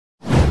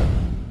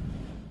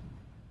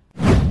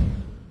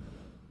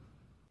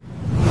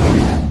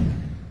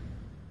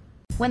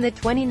When the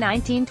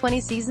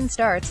 2019-20 season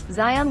starts,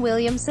 Zion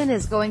Williamson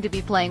is going to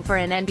be playing for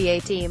an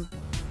NBA team.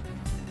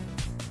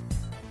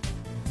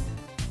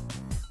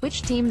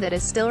 Which team that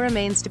is still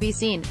remains to be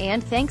seen,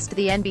 and thanks to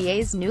the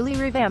NBA's newly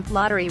revamped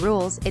lottery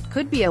rules, it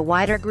could be a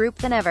wider group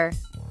than ever.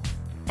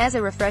 As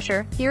a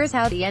refresher, here's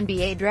how the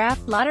NBA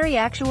draft lottery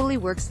actually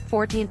works.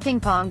 14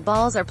 ping pong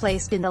balls are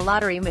placed in the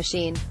lottery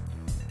machine.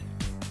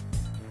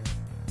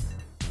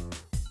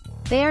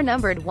 They are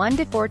numbered 1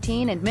 to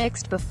 14 and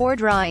mixed before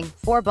drawing.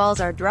 4 balls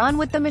are drawn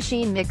with the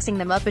machine mixing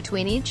them up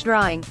between each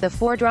drawing. The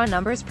 4 draw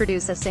numbers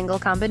produce a single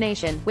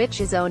combination, which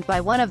is owned by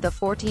one of the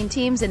 14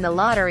 teams in the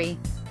lottery.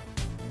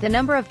 The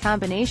number of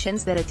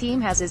combinations that a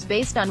team has is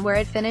based on where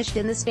it finished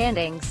in the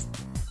standings.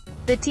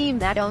 The team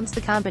that owns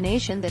the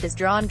combination that is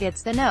drawn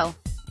gets the no.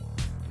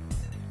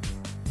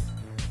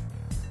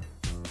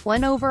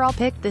 1 overall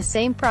pick. The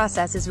same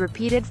process is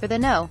repeated for the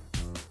no.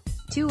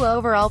 2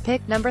 overall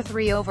pick, number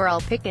 3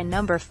 overall pick and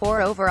number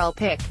 4 overall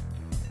pick.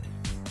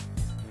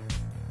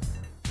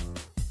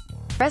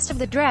 The rest of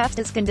the draft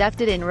is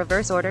conducted in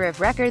reverse order of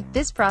record.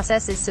 This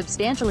process is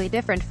substantially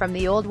different from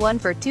the old one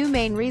for 2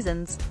 main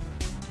reasons.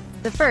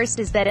 The first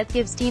is that it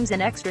gives teams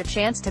an extra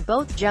chance to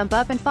both jump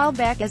up and fall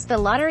back, as the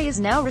lottery is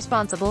now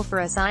responsible for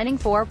assigning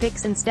 4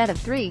 picks instead of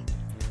 3.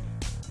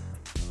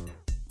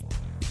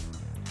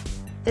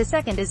 The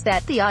second is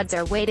that the odds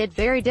are weighted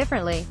very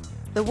differently.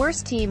 The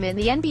worst team in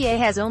the NBA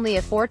has only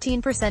a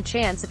 14%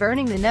 chance of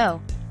earning the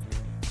no.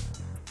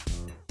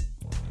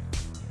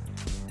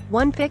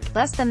 1 pick,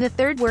 less than the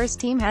third worst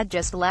team had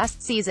just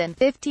last season,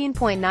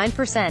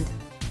 15.9%.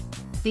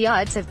 The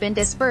odds have been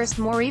dispersed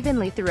more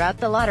evenly throughout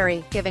the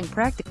lottery, giving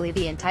practically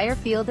the entire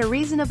field a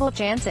reasonable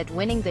chance at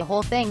winning the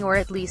whole thing, or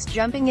at least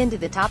jumping into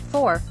the top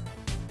 4.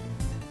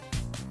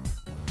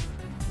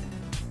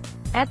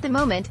 At the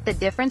moment, the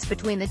difference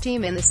between the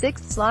team in the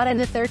 6th slot and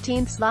the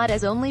 13th slot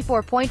is only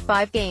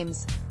 4.5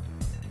 games.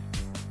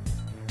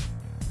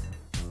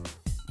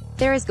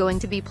 There is going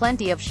to be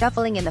plenty of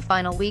shuffling in the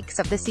final weeks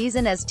of the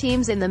season as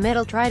teams in the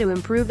middle try to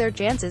improve their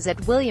chances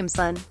at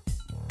Williamson.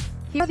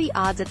 Here are the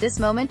odds at this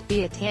moment,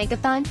 via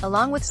Tankathon,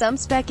 along with some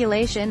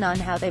speculation on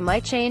how they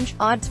might change.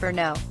 Odds for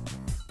no.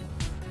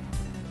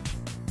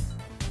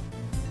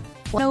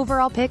 1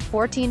 overall pick,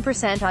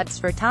 14%. Odds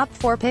for top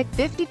 4 pick,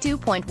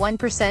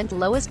 52.1%.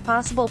 Lowest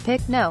possible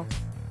pick, no.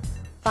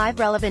 5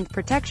 relevant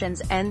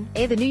protections.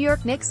 N.A. The New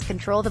York Knicks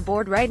control the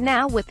board right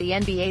now with the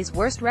NBA's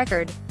worst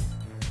record.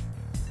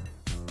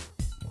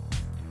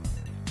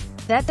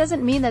 That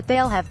doesn't mean that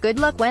they'll have good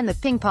luck when the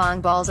ping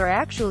pong balls are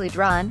actually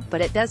drawn, but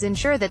it does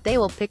ensure that they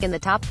will pick in the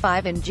top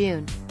 5 in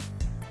June.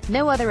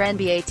 No other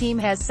NBA team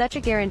has such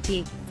a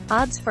guarantee.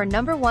 Odds for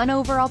number 1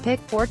 overall pick,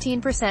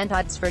 14%.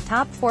 Odds for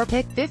top 4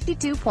 pick,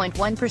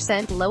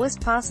 52.1%.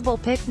 Lowest possible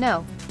pick,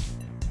 no.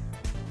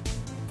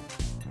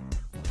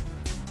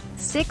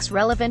 6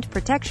 relevant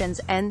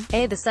protections.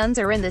 N.A. The Suns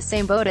are in the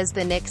same boat as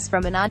the Knicks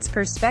from an odds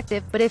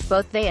perspective, but if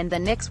both they and the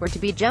Knicks were to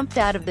be jumped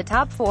out of the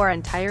top 4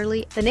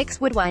 entirely, the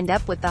Knicks would wind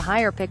up with the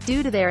higher pick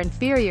due to their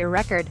inferior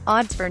record.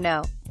 Odds for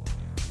no.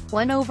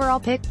 1 overall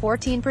pick,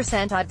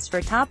 14%. Odds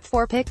for top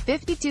 4 pick,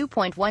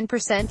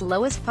 52.1%.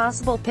 Lowest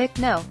possible pick,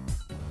 no.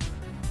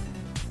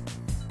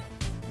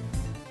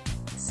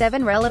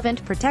 7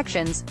 relevant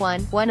protections.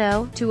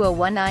 1-1-0,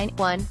 2-0-1-9,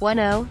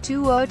 1-1-0,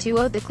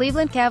 2-0-2-0. The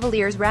Cleveland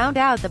Cavaliers round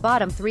out the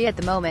bottom 3 at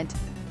the moment.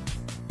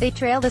 They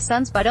trail the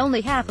Suns but only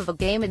half of a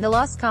game in the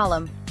loss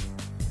column.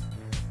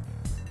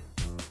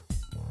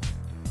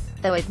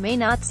 Though it may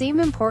not seem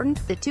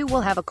important, the two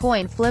will have a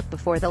coin flip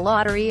before the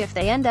lottery if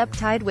they end up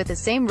tied with the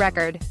same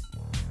record.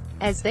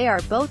 As they are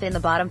both in the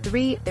bottom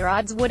 3, their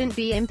odds wouldn't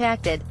be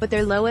impacted, but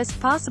their lowest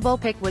possible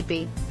pick would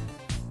be.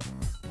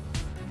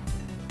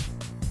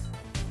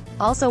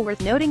 Also worth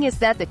noting is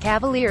that the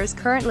Cavaliers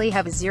currently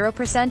have a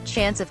 0%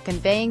 chance of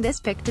conveying this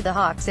pick to the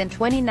Hawks in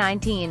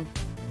 2019.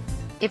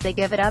 If they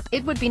give it up,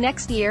 it would be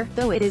next year,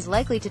 though it is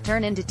likely to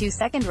turn into 2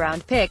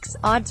 second-round picks.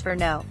 Odds for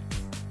no.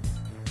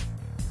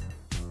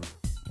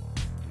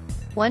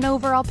 1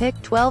 overall pick,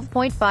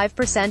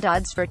 12.5%.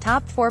 Odds for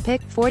top 4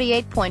 pick,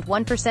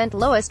 48.1%.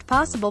 Lowest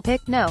possible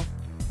pick, no.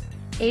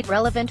 8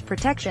 relevant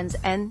protections.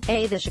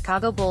 N.A. The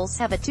Chicago Bulls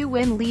have a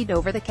 2-win lead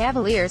over the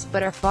Cavaliers,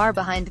 but are far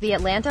behind the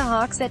Atlanta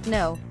Hawks at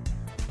no.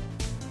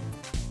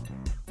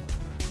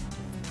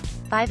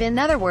 5. In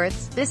other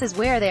words, this is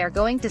where they are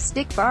going to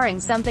stick barring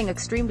something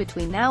extreme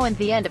between now and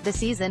the end of the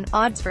season.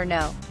 Odds for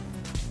no.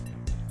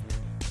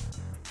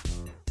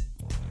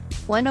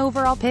 1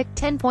 overall pick,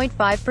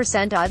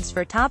 10.5%. Odds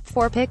for top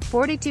 4 pick,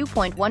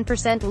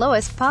 42.1%.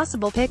 Lowest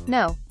possible pick,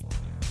 no.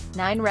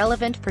 9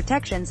 relevant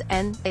protections.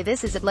 N.A.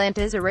 This is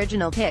Atlanta's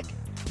original pick.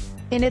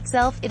 In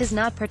itself, it is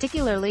not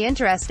particularly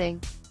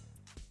interesting.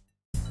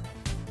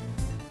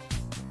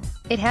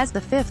 It has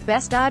the 5th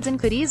best odds and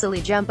could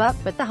easily jump up,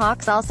 but the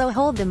Hawks also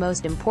hold the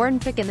most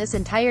important pick in this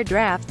entire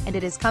draft, and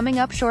it is coming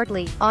up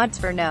shortly. Odds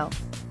for no.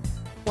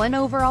 1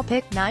 overall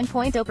pick,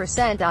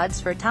 9.0%. Odds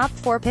for top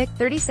 4 pick,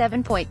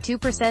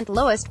 37.2%.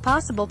 Lowest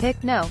possible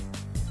pick, no.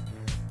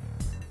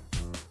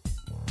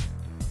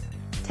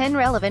 10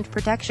 relevant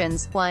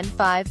protections: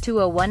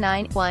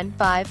 1-5-2019,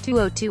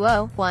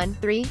 1-5-2020,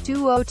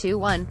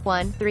 1-3-2021,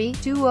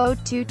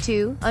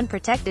 1-3-2022.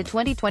 Unprotected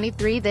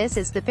 2023. This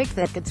is the pick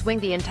that could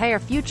swing the entire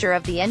future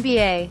of the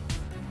NBA.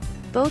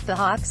 Both the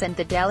Hawks and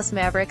the Dallas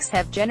Mavericks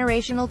have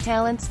generational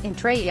talents in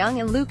Trae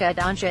Young and Luka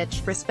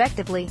Doncic,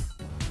 respectively.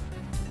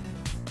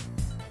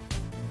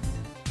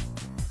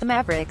 The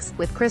Mavericks,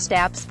 with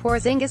Kristaps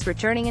Porzingis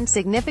returning and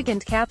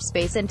significant cap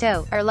space in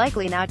tow, are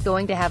likely not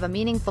going to have a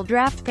meaningful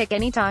draft pick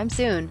anytime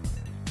soon.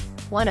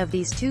 One of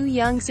these two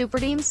young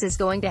superteams is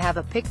going to have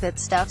a pick that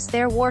stuffs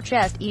their war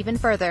chest even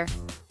further.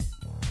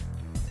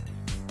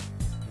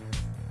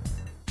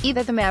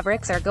 Either the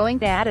Mavericks are going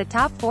to add a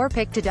top 4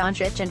 pick to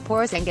Doncic and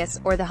Porzingis,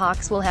 or the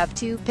Hawks will have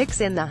 2 picks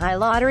in the high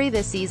lottery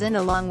this season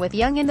along with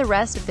Young and the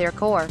rest of their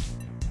core.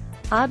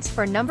 Odds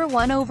for number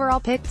 1 overall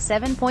pick,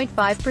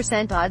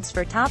 7.5%. Odds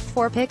for top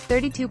 4 pick,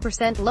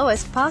 32%.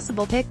 Lowest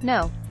possible pick,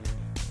 no.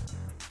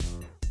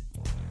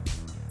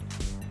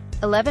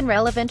 11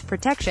 relevant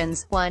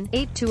protections: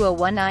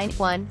 1-8-2019,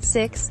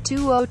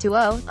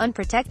 1-6-2020.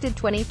 Unprotected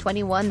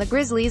 2021. The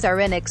Grizzlies are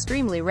an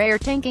extremely rare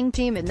tanking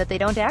team in that they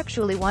don't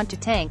actually want to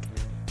tank.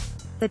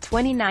 The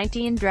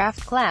 2019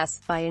 draft class,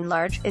 by and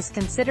large, is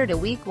considered a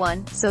weak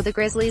one, so the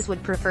Grizzlies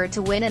would prefer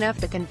to win enough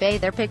to convey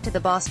their pick to the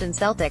Boston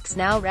Celtics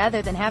now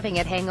rather than having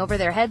it hang over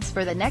their heads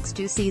for the next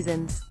 2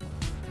 seasons.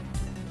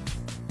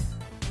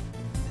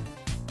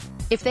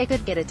 If they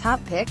could get a top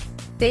pick,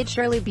 they'd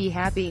surely be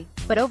happy,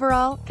 but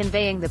overall,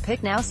 conveying the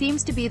pick now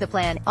seems to be the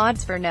plan.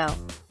 Odds for no.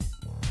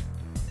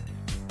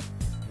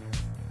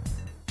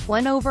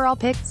 1 overall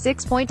pick,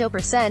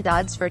 6.0%.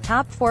 Odds for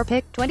top 4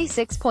 pick,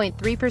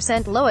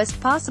 26.3%.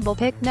 Lowest possible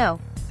pick, no.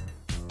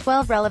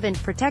 12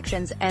 relevant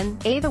protections, and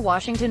the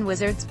Washington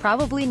Wizards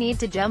probably need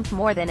to jump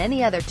more than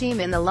any other team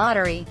in the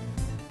lottery.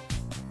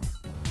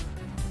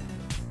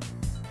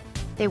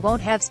 They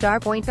won't have star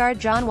point guard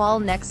John Wall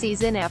next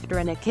season after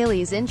an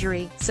Achilles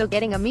injury, so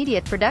getting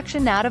immediate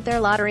production out of their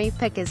lottery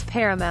pick is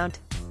paramount.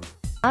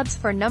 Odds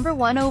for number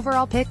 1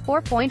 overall pick,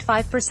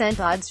 4.5%.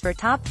 Odds for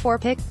top 4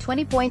 pick,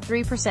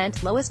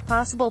 20.3%. Lowest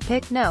possible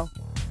pick, no.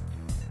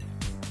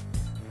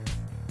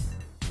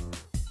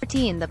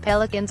 13. The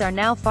Pelicans are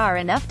now far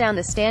enough down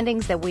the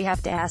standings that we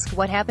have to ask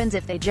what happens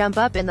if they jump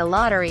up in the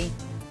lottery.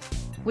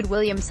 Would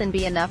Williamson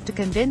be enough to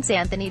convince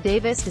Anthony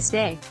Davis to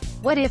stay?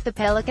 What if the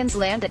Pelicans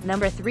land at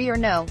number 3 or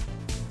no?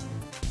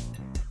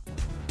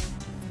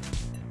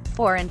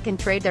 4. And can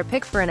trade their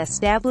pick for an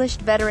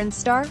established veteran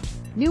star?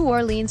 New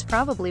Orleans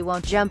probably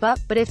won't jump up,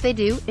 but if they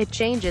do, it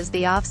changes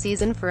the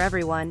offseason for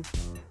everyone.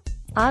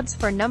 Odds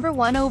for number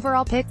 1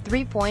 overall pick,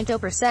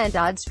 3.0%.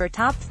 Odds for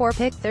top 4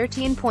 pick,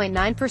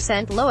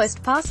 13.9%.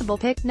 Lowest possible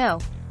pick, no.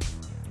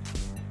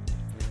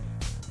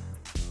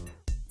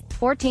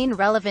 14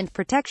 relevant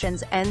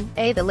protections, and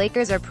the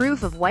Lakers are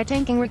proof of why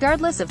tanking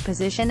regardless of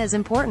position is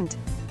important.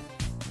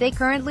 They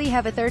currently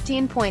have a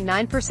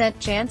 13.9%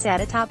 chance at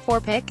a top 4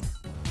 pick.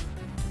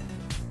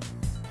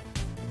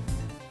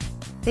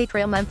 They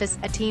trail Memphis,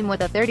 a team with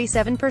a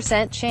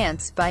 37%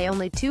 chance, by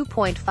only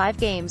 2.5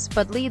 games,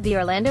 but lead the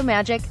Orlando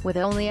Magic, with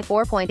only a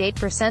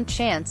 4.8%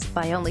 chance,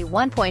 by only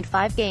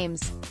 1.5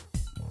 games.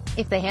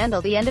 If they handle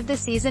the end of the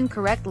season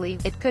correctly,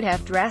 it could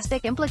have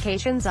drastic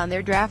implications on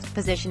their draft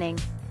positioning.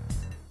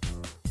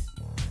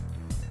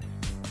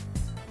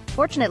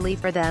 Fortunately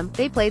for them,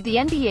 they played the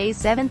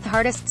NBA's 7th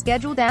hardest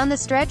schedule down the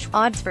stretch.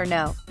 Odds for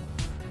no.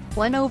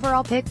 1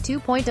 overall pick,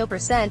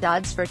 2.0%.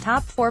 Odds for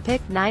top 4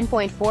 pick,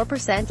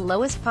 9.4%.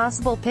 Lowest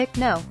possible pick,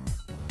 no.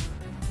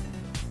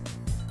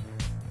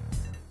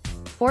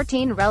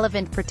 14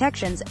 relevant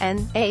protections, and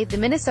the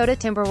Minnesota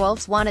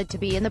Timberwolves wanted to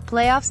be in the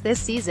playoffs this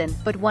season,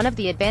 but one of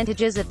the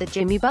advantages of the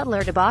Jimmy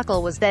Butler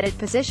debacle was that it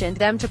positioned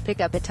them to pick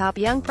up a top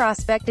young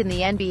prospect in the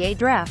NBA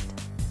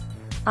draft.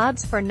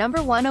 Odds for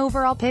number 1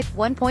 overall pick,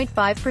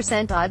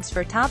 1.5%. Odds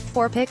for top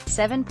 4 pick,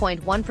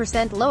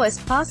 7.1%.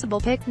 Lowest possible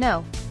pick,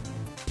 no.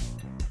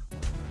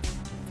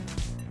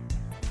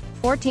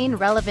 14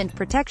 relevant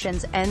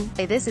protections, and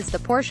this is the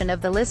portion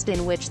of the list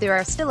in which there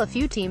are still a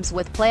few teams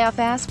with playoff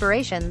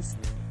aspirations.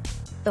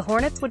 The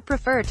Hornets would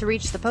prefer to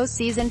reach the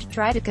postseason to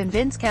try to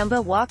convince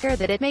Kemba Walker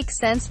that it makes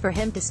sense for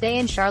him to stay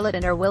in Charlotte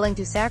and are willing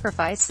to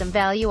sacrifice some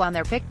value on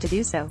their pick to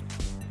do so.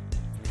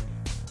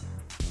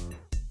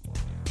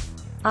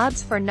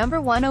 Odds for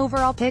number 1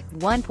 overall pick,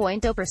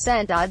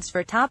 1.0%. Odds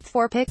for top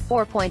 4 pick,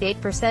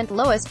 4.8%.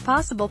 Lowest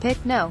possible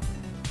pick, no.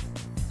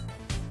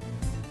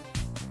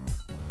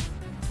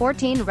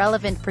 14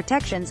 relevant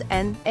protections,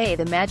 and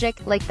the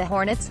Magic, like the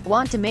Hornets,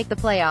 want to make the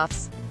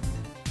playoffs.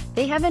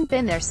 They haven't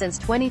been there since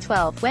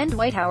 2012, when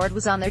Dwight Howard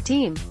was on their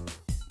team.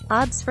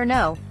 Odds for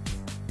no.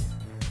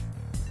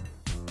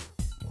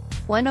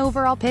 1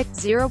 overall pick,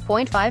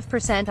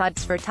 0.5%.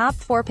 Odds for top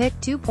 4 pick,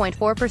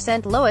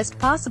 2.4%. Lowest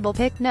possible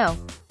pick, no.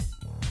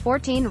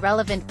 14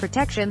 relevant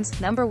protections.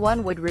 Number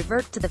 1 would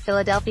revert to the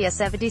Philadelphia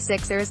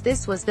 76ers.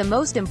 This was the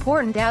most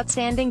important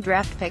outstanding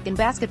draft pick in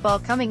basketball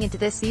coming into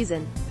this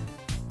season.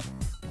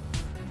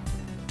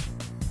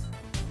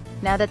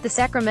 Now that the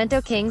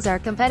Sacramento Kings are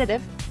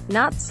competitive,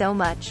 not so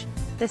much.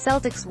 The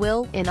Celtics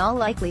will, in all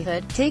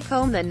likelihood, take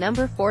home the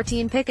number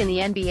 14 pick in the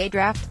NBA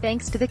draft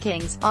thanks to the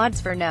Kings. Odds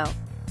for no.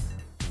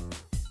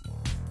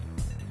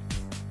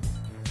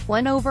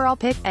 1 overall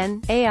pick,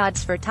 N.A.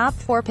 odds for top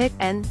 4 pick,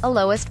 N.A.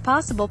 lowest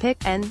possible pick,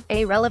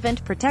 N.A.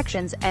 relevant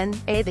protections,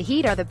 N.A. the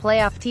Heat are the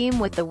playoff team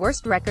with the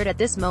worst record at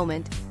this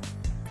moment.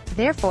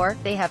 Therefore,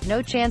 they have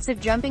no chance of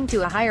jumping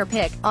to a higher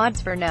pick.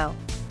 Odds for no.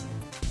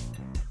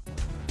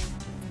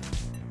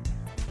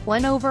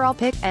 1 overall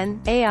pick,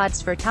 N.A.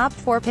 odds for top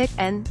 4 pick,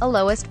 N.A.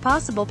 lowest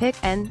possible pick,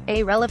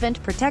 N.A.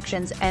 relevant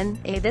protections,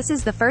 N.A. this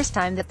is the first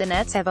time that the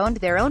Nets have owned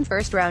their own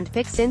first-round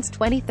pick since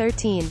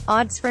 2013.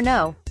 Odds for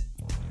no.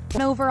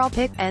 1 overall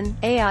pick,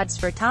 N.A. odds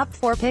for top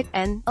 4 pick,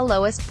 N.A.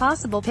 lowest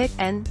possible pick,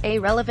 N.A.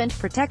 relevant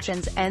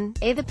protections,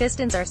 N.A. the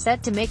Pistons are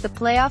set to make the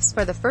playoffs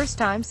for the first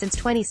time since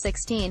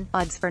 2016.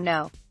 Odds for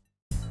no.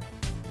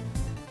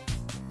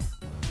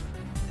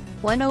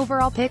 1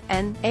 overall pick,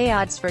 N.A.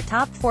 odds for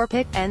top 4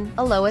 pick,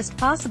 N.A. lowest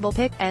possible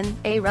pick,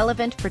 N.A.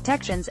 relevant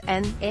protections,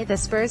 N.A. the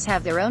Spurs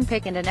have their own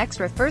pick and an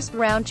extra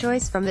first-round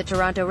choice from the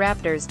Toronto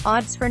Raptors.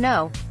 Odds for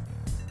no.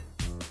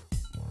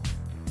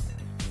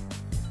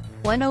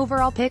 1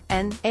 overall pick,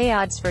 N.A.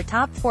 odds for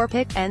top 4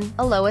 pick,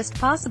 N.A. lowest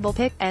possible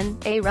pick,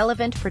 N.A.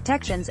 relevant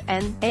protections,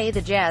 N.A.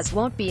 the Jazz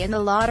won't be in the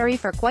lottery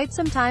for quite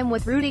some time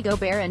with Rudy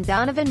Gobert and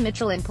Donovan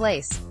Mitchell in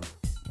place.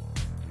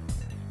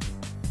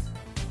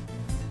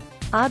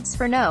 Odds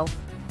for no.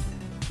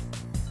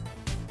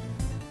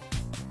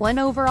 1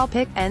 overall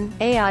pick,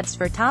 N.A. odds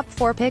for top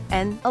 4 pick,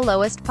 N.A.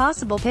 lowest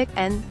possible pick,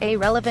 N.A.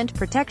 relevant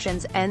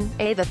protections,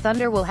 N.A. the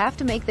Thunder will have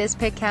to make this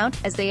pick count,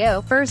 as they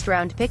owe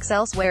first-round picks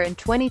elsewhere in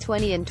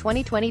 2020 and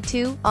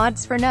 2022.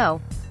 Odds for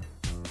no.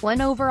 1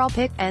 overall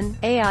pick,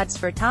 N.A. odds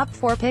for top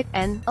 4 pick,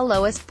 N.A.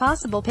 lowest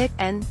possible pick,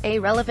 N.A.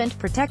 relevant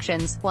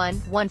protections,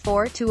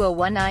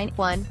 1-1-4-2019,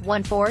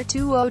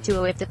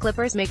 1-1-4-2020 if the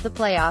Clippers make the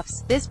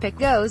playoffs. This pick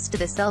goes to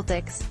the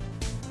Celtics.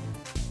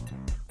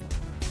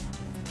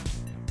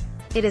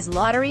 It is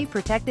lottery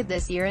protected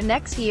this year and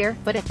next year,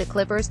 but if the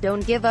Clippers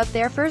don't give up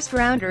their first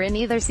rounder in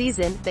either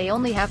season, they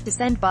only have to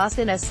send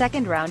Boston a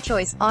second-round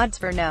choice. Odds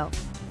for no.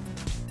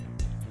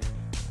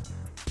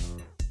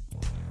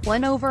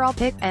 1 overall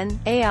pick,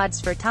 N.A.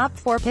 odds for top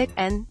 4 pick,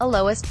 N.A.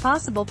 lowest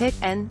possible pick,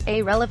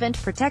 N.A. relevant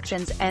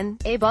protections,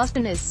 N.A.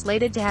 Boston is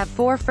slated to have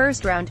 4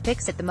 first-round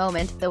picks at the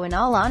moment, though in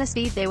all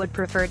honesty they would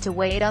prefer to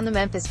wait on the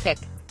Memphis pick.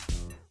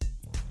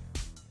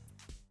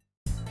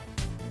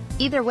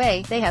 Either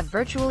way, they have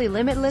virtually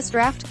limitless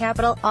draft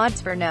capital.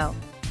 Odds for no.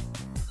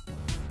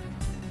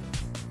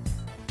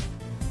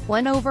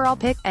 1 overall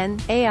pick,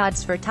 N.A.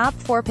 odds for top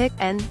 4 pick,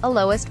 N.A.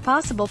 lowest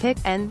possible pick,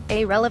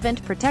 N.A.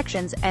 relevant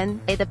protections,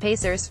 N.A. the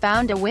Pacers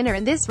found a winner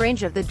in this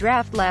range of the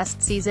draft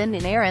last season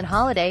in Aaron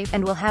Holiday,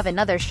 and will have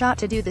another shot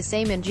to do the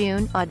same in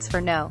June. Odds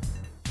for no.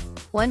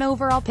 1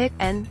 overall pick,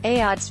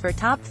 N.A. odds for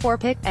top 4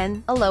 pick,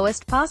 N.A.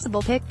 lowest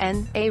possible pick,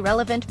 N.A.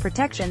 relevant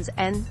protections,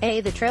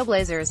 N.A. the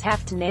Trailblazers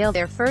have to nail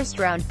their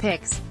first-round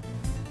picks.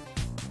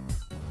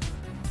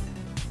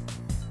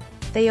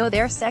 They owe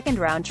their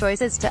second-round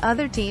choices to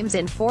other teams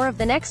in 4 of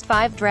the next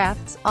 5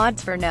 drafts.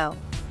 Odds for no.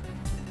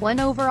 1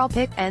 overall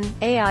pick,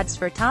 N.A. odds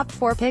for top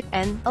 4 pick,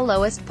 N.A.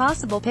 lowest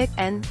possible pick,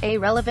 N.A.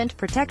 relevant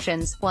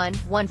protections,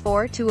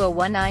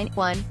 1-1-4-2019,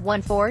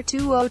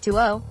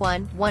 1-1-4-2020,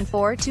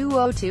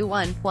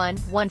 1-1-4-2021,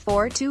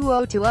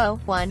 1-1-4-2020,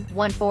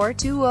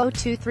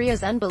 1-1-4-2023.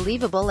 As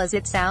unbelievable as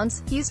it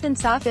sounds, Houston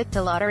saw fit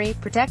to lottery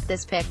protect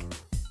this pick.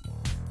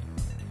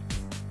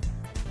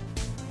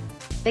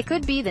 They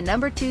could be the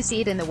number 2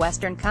 seed in the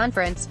Western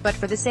Conference, but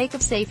for the sake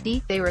of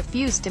safety, they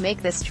refused to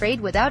make this trade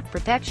without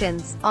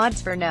protections.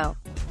 Odds for no.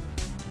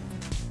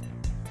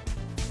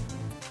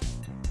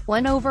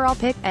 1 overall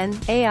pick,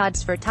 N.A.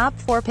 odds for top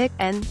 4 pick,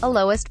 N.A.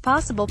 lowest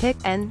possible pick,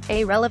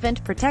 N.A.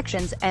 relevant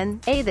protections,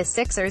 N.A. the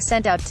Sixers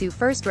sent out 2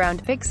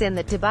 first-round picks in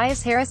the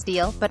Tobias Harris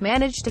deal, but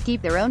managed to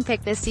keep their own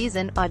pick this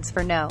season. Odds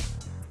for no.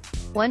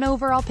 1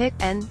 overall pick,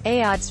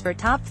 N.A. odds for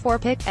top 4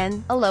 pick,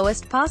 N.A.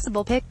 lowest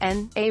possible pick,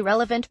 N.A.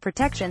 relevant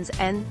protections,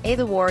 N.A.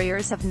 the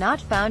Warriors have not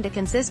found a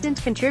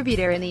consistent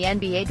contributor in the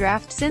NBA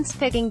draft since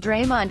picking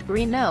Draymond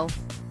Green. No.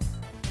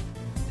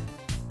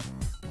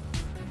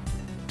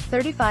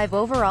 35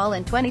 overall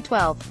in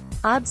 2012.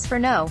 Odds for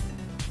no.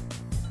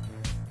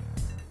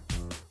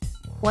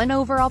 1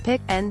 overall pick,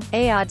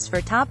 N.A. odds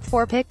for top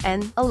 4 pick,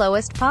 N.A.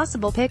 lowest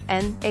possible pick,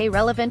 N.A.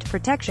 relevant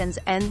protections,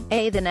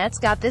 N.A. the Nets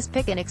got this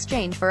pick in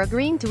exchange for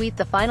agreeing to eat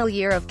the final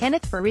year of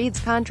Kenneth Faried's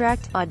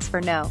contract. Odds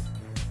for no.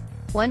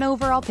 1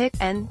 overall pick,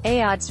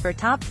 N.A. odds for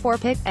top 4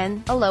 pick,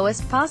 N.A.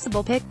 lowest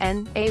possible pick,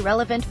 N.A.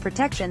 relevant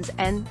protections,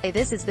 N.A.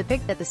 this is the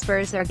pick that the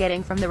Spurs are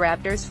getting from the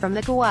Raptors from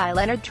the Kawhi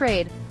Leonard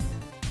trade.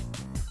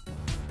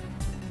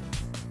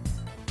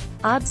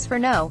 Odds for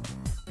no.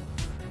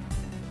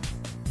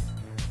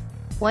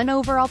 1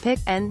 overall pick,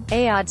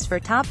 N.A. odds for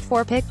top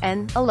 4 pick,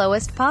 N.A.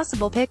 lowest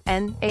possible pick,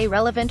 N.A.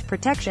 relevant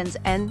protections,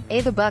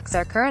 N.A. the Bucks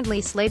are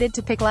currently slated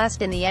to pick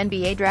last in the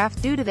NBA draft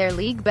due to their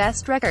league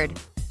best record.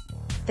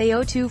 They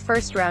owe 2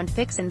 first-round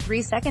picks and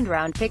 3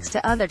 second-round picks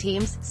to other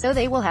teams, so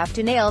they will have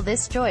to nail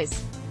this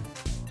choice.